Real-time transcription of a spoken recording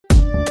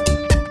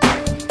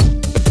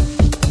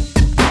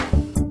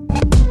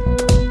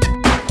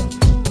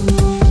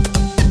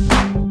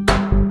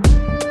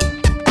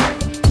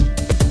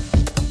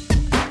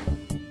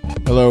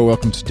Hello,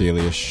 welcome to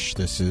Dailyish.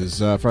 This is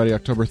Friday,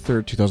 October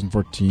 3rd,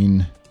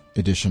 2014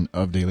 edition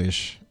of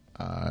Dailyish.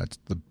 It's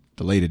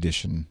the late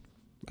edition.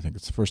 I think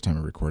it's the first time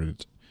I recorded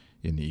it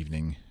in the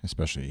evening,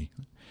 especially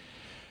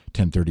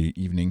 10:30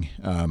 evening.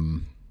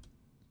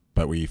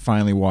 But we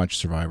finally watched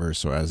Survivor,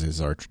 so as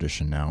is our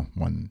tradition now,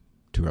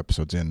 2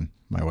 episodes in,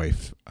 my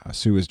wife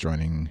Sue is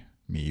joining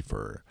me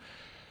for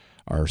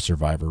our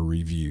Survivor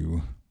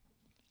review.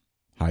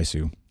 Hi,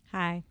 Sue.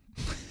 Hi.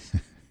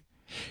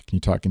 Can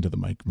you talk into the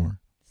mic more?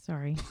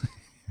 Sorry.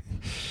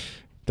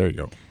 There you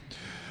go.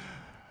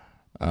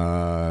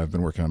 I've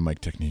been working on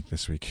mic technique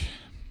this week,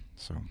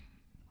 so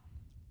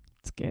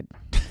It's good.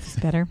 It's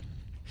better.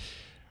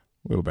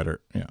 a little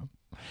better. Yeah,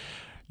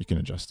 you can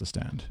adjust the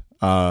stand.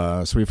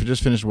 So we've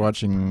just finished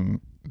watching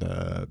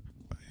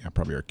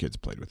probably our kids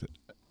played with it.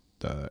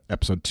 The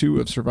episode 2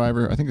 of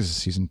Survivor. I think this is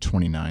season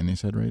 29. They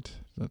said, right? Does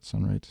that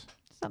sound right?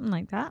 Something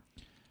like that.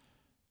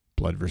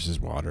 Blood versus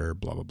water.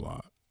 Blah blah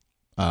blah.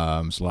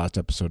 So last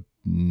episode,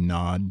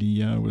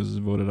 Nadia was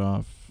voted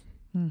off.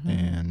 Mm-hmm.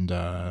 And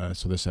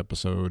so this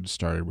episode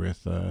started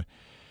with the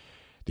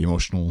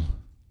emotional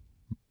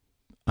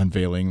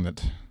unveiling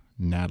that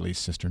Natalie's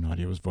sister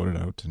Nadia was voted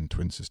out, and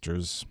twin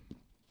sisters.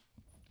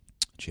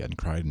 She hadn't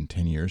cried in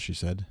 10 years, she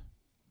said,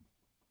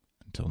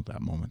 until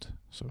that moment.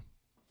 So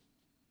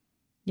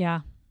Yeah.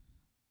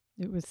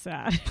 It was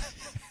sad.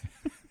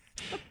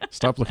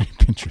 stop looking at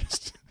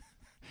Pinterest.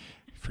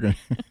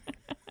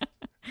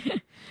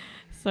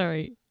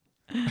 Sorry.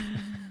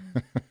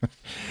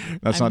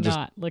 That's I'm not just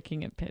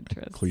looking at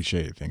Pinterest.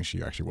 cliche thing.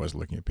 She actually was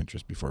looking at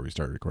Pinterest before we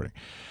started recording.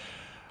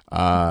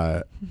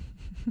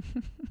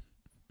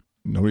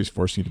 Nobody's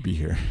forcing you to be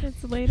here.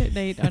 It's late at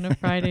night on a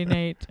Friday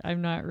night.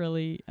 I'm not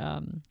really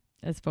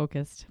as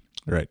focused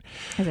Right.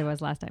 as I was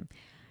last time.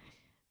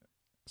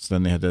 So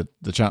then they had the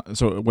challenge.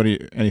 So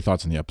any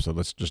thoughts on the episode?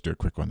 Let's just do a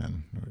quick one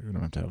then. We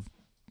don't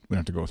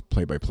have to go with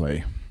play by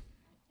play.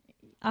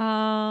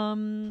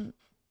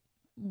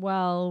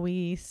 Well,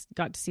 we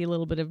got to see a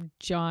little bit of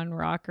John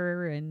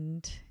Rocker,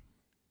 and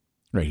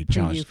Right, he preview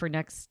challenged. for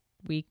next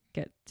week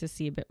get to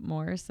see a bit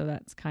more. So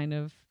that's kind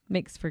of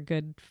makes for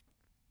good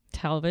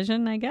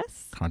television, I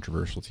guess.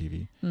 Controversial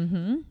TV.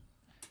 Mm-hmm.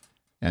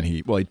 And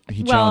he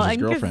challenged his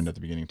girlfriend at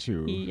the beginning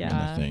too in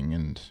the thing,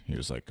 and he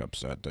was like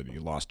upset that he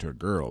lost to a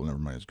girl, never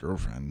mind his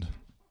girlfriend.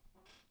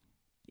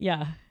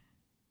 Yeah.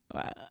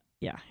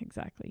 Yeah,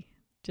 exactly.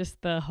 Just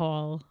the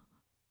whole,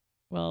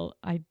 well,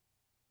 I'm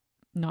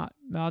not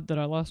mad that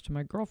I lost to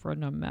my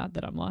girlfriend. I'm mad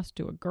that I'm lost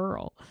to a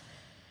girl.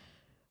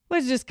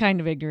 Was just kind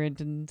of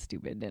ignorant and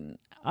stupid. And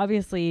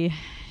obviously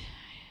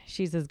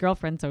she's his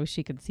girlfriend, so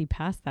she could see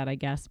past that, I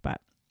guess.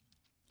 But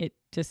it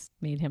just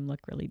made him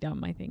look really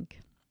dumb, I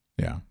think.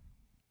 Yeah.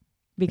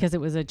 Because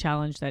it was a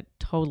challenge that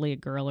totally a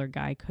girl or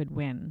guy could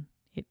win.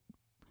 It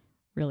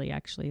really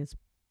actually is.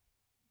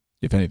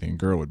 If anything, a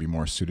girl would be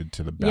more suited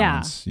to the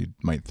balance. Yeah. You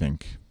might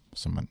think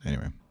someone.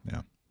 Anyway,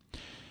 yeah.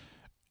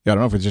 Yeah, I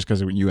don't know if it's just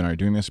because you and I are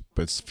doing this,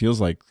 but it feels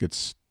like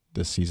this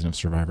season of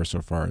Survivor so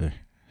far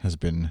has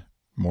been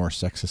more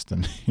sexist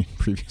than in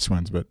previous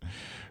ones. But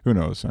who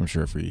knows? I'm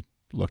sure if we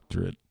looked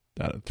through it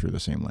through the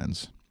same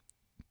lens,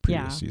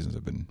 previous seasons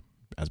have been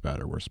as bad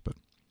or worse. But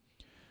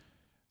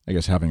I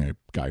guess having a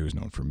guy who's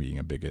known for being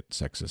a bigot,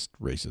 sexist,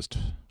 racist,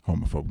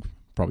 homophobe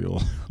probably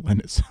will lend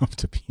itself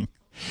to being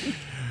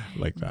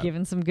like that.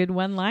 Given some good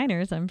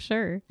one-liners, I'm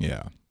sure.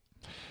 Yeah.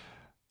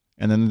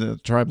 And then the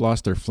tribe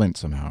lost their flint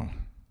somehow.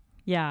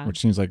 Yeah. Which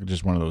seems like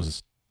just one of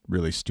those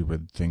really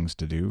stupid things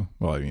to do.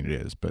 Well, I mean, it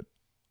is, but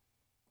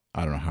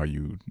I don't know how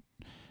you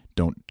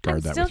don't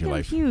guard that with your life.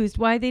 I'm still confused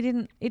why they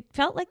didn't. It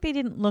felt like they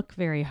didn't look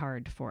very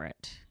hard for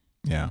it.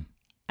 Yeah.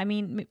 I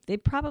mean, they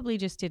probably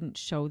just didn't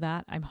show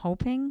that, I'm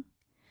hoping.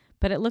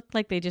 But it looked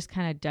like they just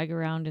kind of dug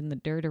around in the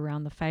dirt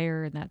around the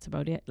fire, and that's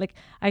about it. Like,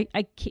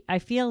 I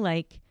feel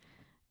like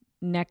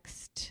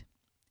next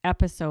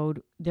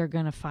episode, they're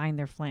going to find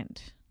their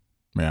flint.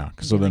 Yeah.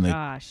 So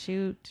then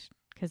shoot.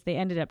 Because they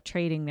ended up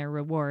trading their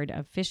reward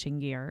of fishing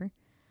gear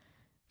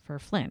for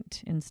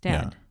flint instead.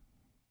 Yeah.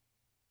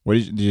 What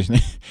did you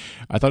think?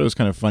 I thought it was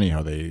kind of funny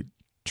how they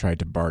tried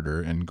to barter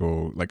and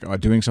go like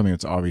doing something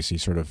that's obviously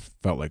sort of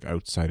felt like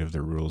outside of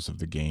the rules of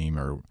the game,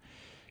 or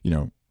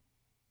and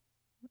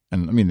I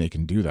mean they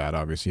can do that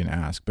obviously and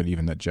ask, but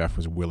even that Jeff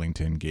was willing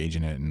to engage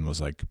in it and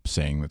was like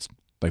saying that's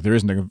like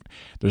there's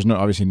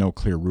obviously no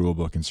clear rule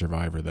book in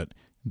Survivor that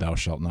thou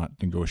shalt not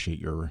negotiate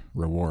your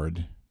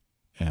reward.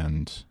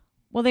 And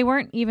well, they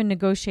weren't even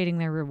negotiating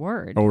their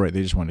reward. Oh, right.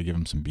 They just wanted to give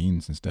him some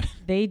beans instead.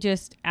 They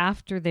just,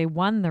 after they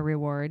won the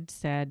reward,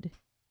 said,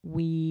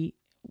 we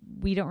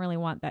don't really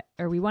want that,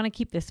 or we want to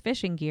keep this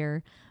fishing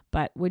gear,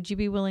 but would you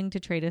be willing to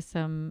trade us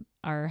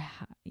our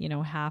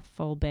half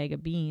full bag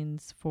of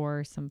beans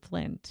for some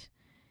flint?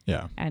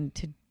 Yeah. And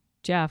to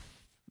Jeff,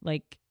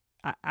 like,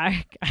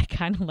 I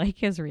kind of like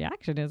his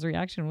reaction. His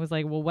reaction was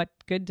like, well, what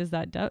good does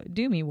that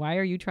do me? Why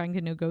are you trying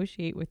to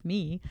negotiate with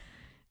me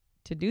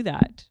to do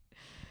that?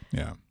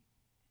 Yeah.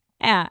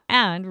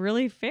 And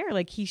really fair.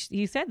 Like he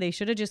said they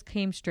should have just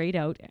came straight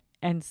out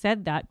and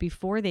said that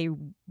before they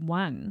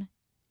won.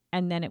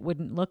 and then it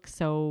wouldn't look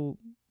so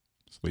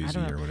sleazy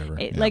or whatever.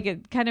 Like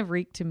it kind of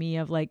reeked to me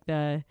of like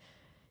the,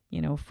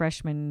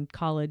 freshman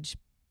college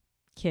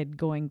kid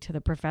going to the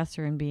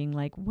professor and being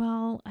like,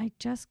 well, I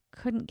just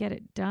couldn't get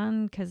it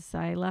done because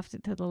I left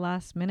it to the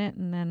last minute,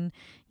 and then,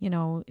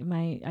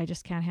 I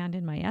just can't hand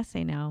in my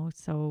essay now.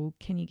 So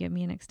can you give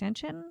me an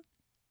extension?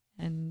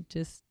 And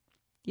just,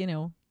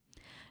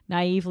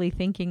 naively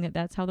thinking that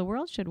that's how the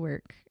world should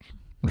work.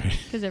 Right.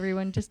 Because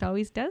everyone just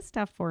always does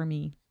stuff for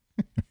me.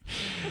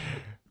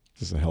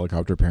 This is a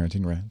helicopter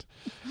parenting rant.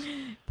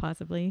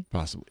 Possibly.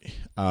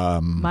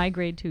 My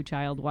grade 2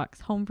 child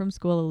walks home from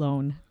school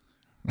alone.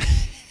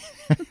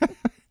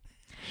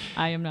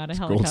 I am not a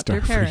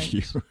helicopter parent.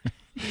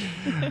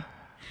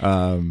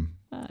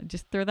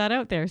 Just throw that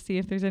out there. See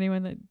if there's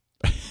anyone that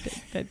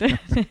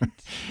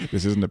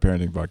This isn't a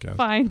parenting podcast.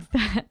 Finds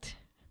that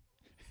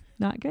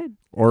not good.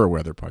 Or a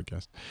weather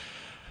podcast.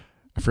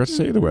 I forgot to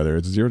say the weather.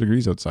 It's 0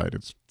 degrees outside.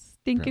 It's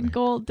stinking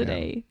cold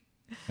today.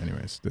 Yeah.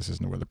 Anyways, this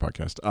isn't a weather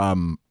podcast.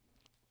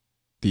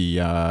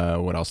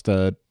 What else?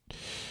 I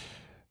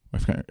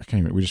can't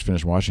even, we just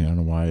finished watching. I don't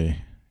know why.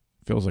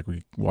 It feels like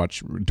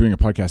we're doing a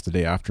podcast the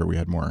day after we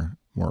had more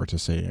to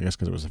say. I guess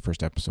because it was the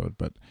first episode,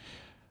 but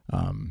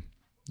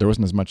there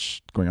wasn't as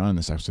much going on in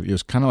this episode. It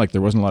was kind of like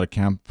there wasn't a lot of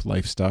camp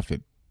life stuff.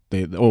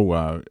 The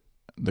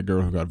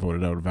girl who got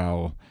voted out,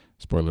 Val.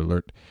 Spoiler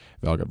alert: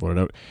 Val got voted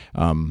out,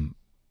 and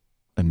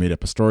made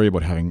up a story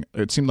about having.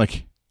 It seemed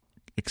like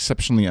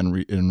exceptionally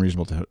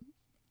unreasonable to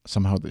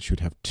somehow that she would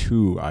have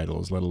 2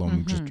 idols, let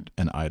alone just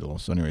an idol.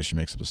 So anyway, she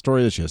makes up a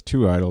story that she has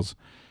 2 idols,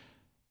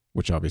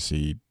 which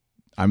obviously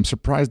I'm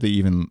surprised they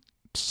even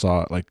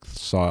saw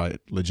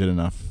it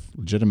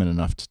legitimate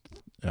enough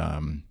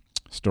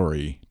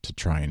story to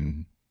try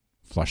and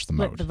flush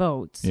them out. The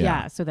votes,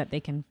 yeah, so that they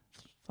can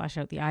flush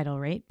out the idol,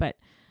 right? But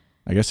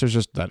I guess there's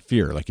just that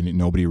fear, like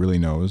nobody really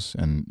knows,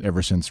 and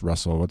ever since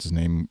Russell, what's his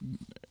name,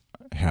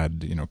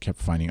 had kept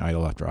finding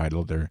idol after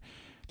idol, there's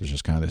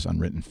just kind of this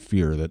unwritten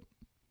fear that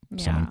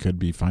someone could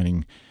be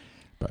finding.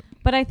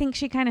 But I think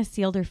she kind of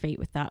sealed her fate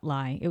with that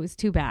lie. It was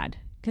too bad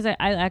because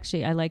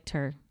I liked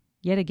her.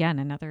 Yet again,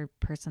 another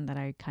person that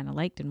I kind of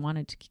liked and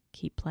wanted to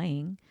keep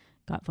playing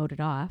got voted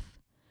off.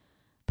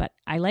 But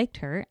I liked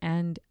her,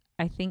 and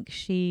I think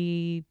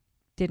she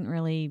didn't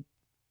really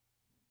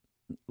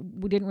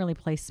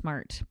play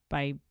smart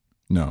by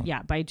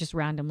just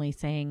randomly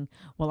saying,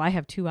 "Well, I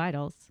have 2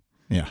 idols."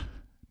 Yeah,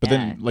 but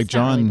then like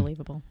John, really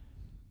believable.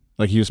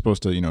 Like he was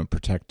supposed to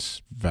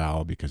protect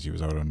Val because he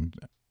was out on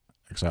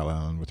Exile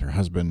Island with her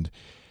husband,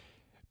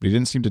 but he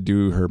didn't seem to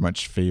do her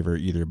much favor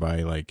either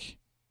by like.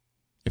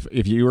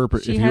 If you were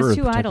she has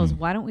 2 idols,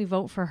 why don't we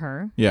vote for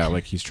her? Yeah,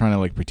 like he's trying to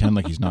like pretend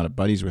like he's not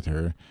buddies with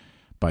her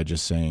by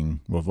just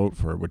saying we'll vote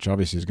for her, which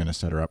obviously is going to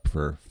set her up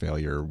for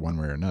failure one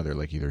way or another.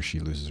 Like either she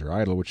loses her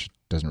idol, which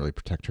doesn't really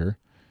protect her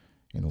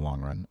in the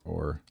long run,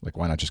 or like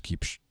why not just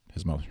keep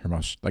her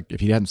mouth? Like if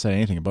he hadn't said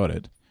anything about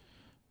it,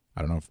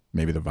 I don't know if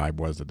maybe the vibe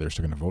was that they're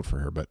still going to vote for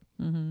her. But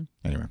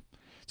anyway,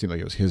 it seemed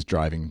like it was his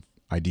driving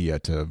idea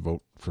to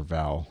vote for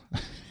Val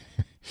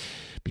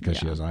because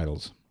she has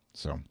idols.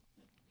 So.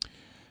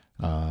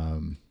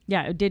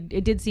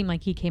 It did seem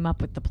like he came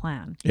up with the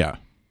plan. Yeah.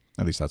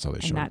 At least that's how they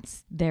showed. And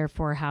that's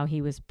therefore how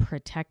he was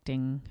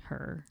protecting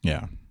her.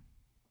 Yeah.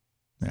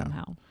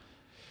 Somehow.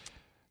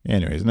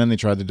 Anyways, and then they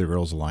tried the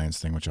Girls Alliance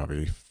thing, which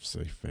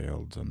obviously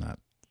failed on that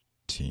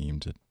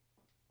team to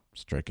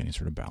strike any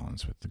sort of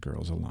balance with the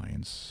Girls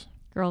Alliance.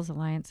 Girls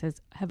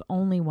Alliances have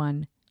only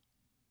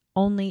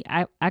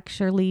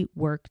actually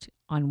worked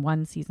on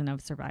 1 season of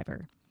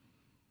Survivor.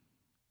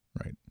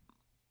 Right.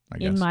 I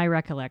guess. In my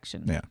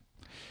recollection. Yeah.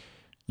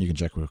 You can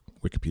check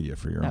Wikipedia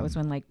for your own. That was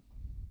when like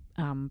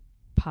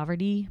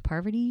Parvati.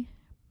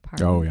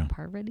 Oh, yeah.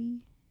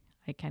 Parvati.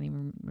 I can't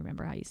even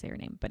remember how you say her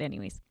name. But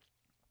anyways,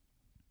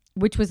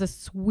 which was a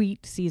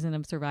sweet season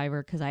of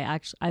Survivor because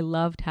I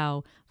loved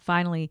how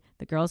finally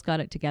the girls got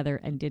it together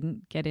and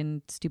didn't get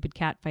in stupid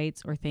cat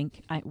fights or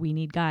think we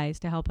need guys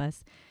to help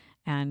us.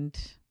 And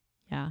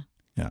yeah.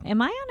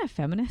 Am I on a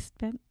feminist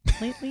bent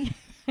lately?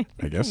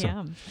 I guess so.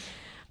 Am.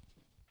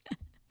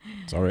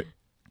 It's all right.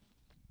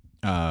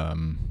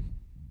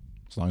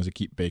 As long as you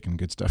keep baking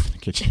good stuff in the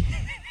kitchen.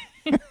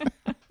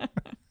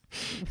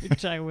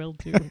 Which I will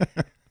do.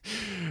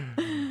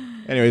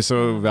 Anyway,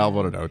 so Val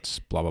voted out,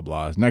 blah, blah,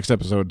 blah. Next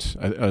episode,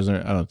 I don't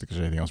think there's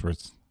anything else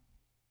worth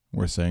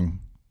saying.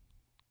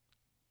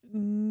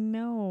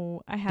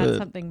 No, I had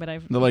something,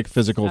 but the like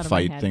physical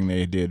fight thing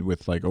they did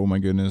with like, oh my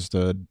goodness,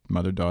 the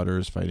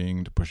mother-daughters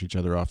fighting to push each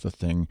other off the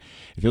thing.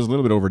 It feels a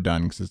little bit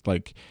overdone because it's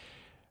like,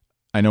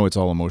 I know it's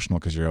all emotional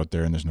because you're out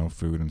there and there's no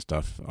food and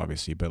stuff,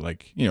 obviously. But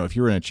like, if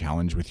you were in a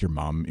challenge with your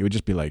mom, it would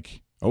just be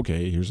like,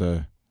 okay, here's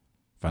a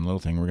fun little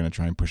thing. We're going to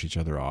try and push each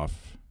other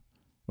off.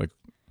 Like,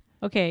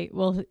 okay,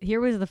 well,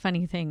 here was the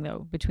funny thing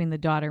though, between the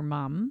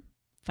daughter-mom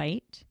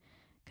fight.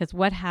 Because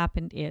what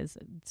happened is,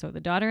 so the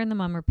daughter and the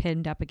mom are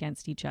pinned up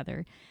against each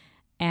other.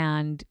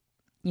 And,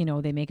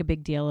 they make a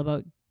big deal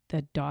about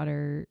the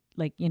daughter,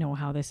 like,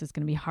 how this is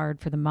going to be hard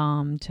for the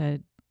mom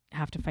to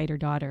have to fight her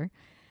daughter.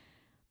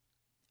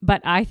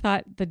 But I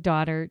thought the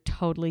daughter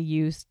totally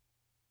used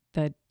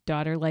the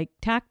daughter-like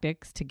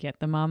tactics to get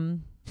the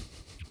mom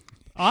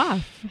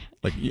off.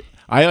 Like,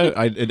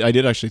 I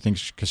did actually think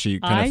because she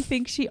kind I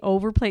think she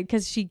overplayed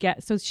because she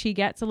gets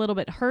a little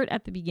bit hurt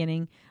at the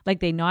beginning,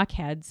 like they knock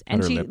heads,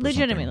 and she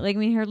legitimately, like, I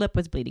mean, her lip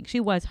was bleeding. She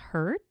was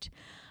hurt,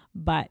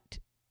 but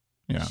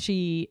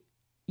she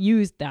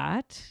used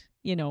that.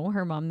 You know,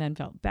 her mom then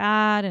felt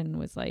bad and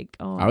was like,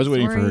 "Oh, I was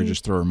waiting for her to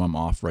just throw her mom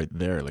off right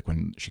there, like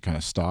when she kind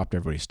of stopped.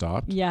 Everybody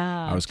stopped.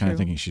 Yeah, I was kind of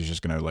thinking she's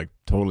just gonna like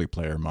totally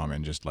play her mom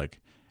and just like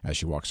as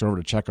she walks over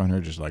to check on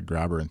her, just like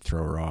grab her and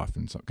throw her off,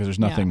 and so because there's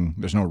nothing,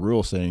 there's no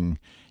rule saying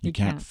you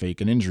can't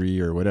fake an injury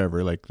or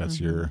whatever. Like that's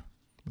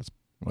that's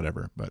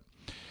whatever. But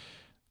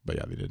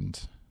yeah, they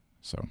didn't.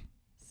 So,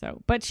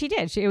 but she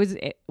did.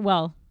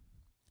 Well,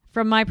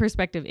 from my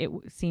perspective, it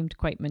seemed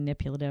quite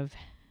manipulative.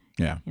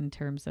 Yeah. In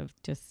terms of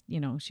just, you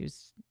know, she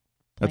was.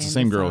 That's the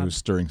same girl who's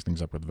stirring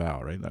things up with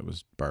Val, right? That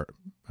was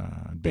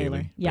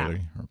Bailey. Yeah.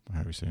 Bailey, or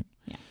how do we say it?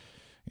 Yeah.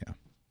 Yeah.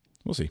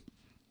 We'll see.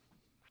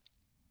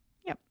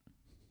 Yep.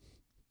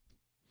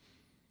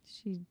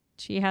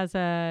 She has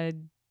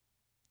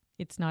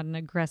it's not an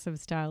aggressive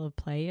style of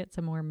play. It's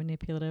a more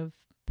manipulative,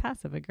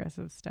 passive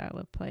aggressive style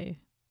of play.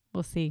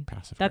 We'll see.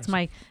 That's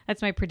my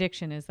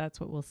prediction is that's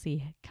what we'll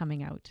see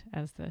coming out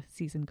as the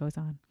season goes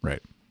on.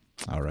 Right.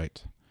 All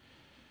right.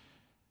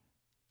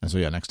 And so,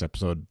 yeah, next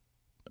episode,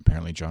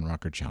 apparently John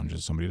Rocker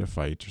challenges somebody to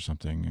fight or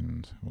something,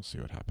 and we'll see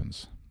what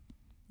happens.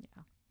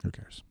 Yeah. Who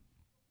cares?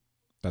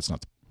 That's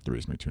not the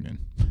reason we tune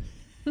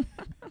in.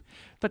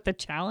 But the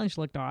challenge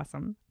looked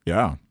awesome.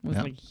 Yeah. It was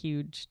like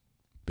huge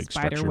big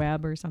spider structure.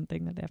 web or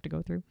something that they have to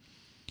go through.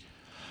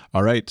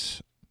 All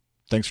right.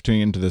 Thanks for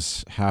tuning into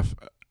this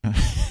half-hearted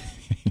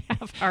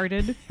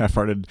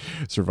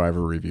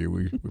Survivor review.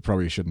 We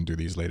probably shouldn't do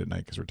these late at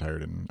night because we're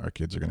tired and our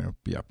kids are going to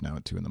be up now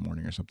at 2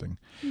 a.m. or something.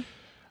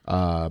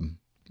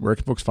 Where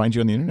can folks find you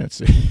on the internet?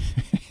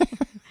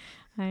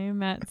 I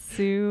am at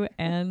Sue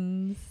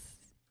Ends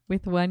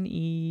with 1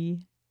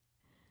 E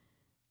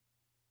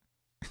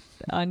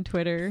on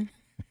Twitter.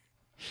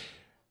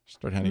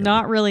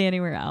 Not really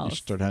anywhere else. You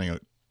start handing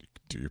out.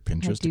 Do your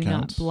Pinterest account? I do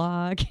not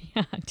blog.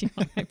 Yeah, I do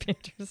on my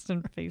Pinterest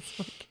and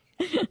Facebook.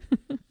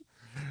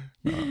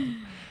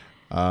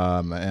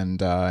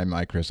 And I'm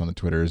iChris on the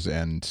Twitters,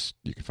 and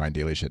you can find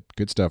Dailyish at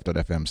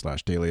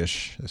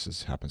goodstuff.fm/Dailyish.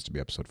 This happens to be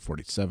episode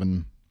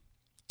 47.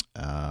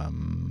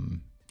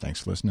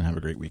 Thanks for listening. Have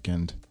a great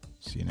weekend.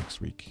 See you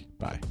next week.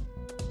 Bye.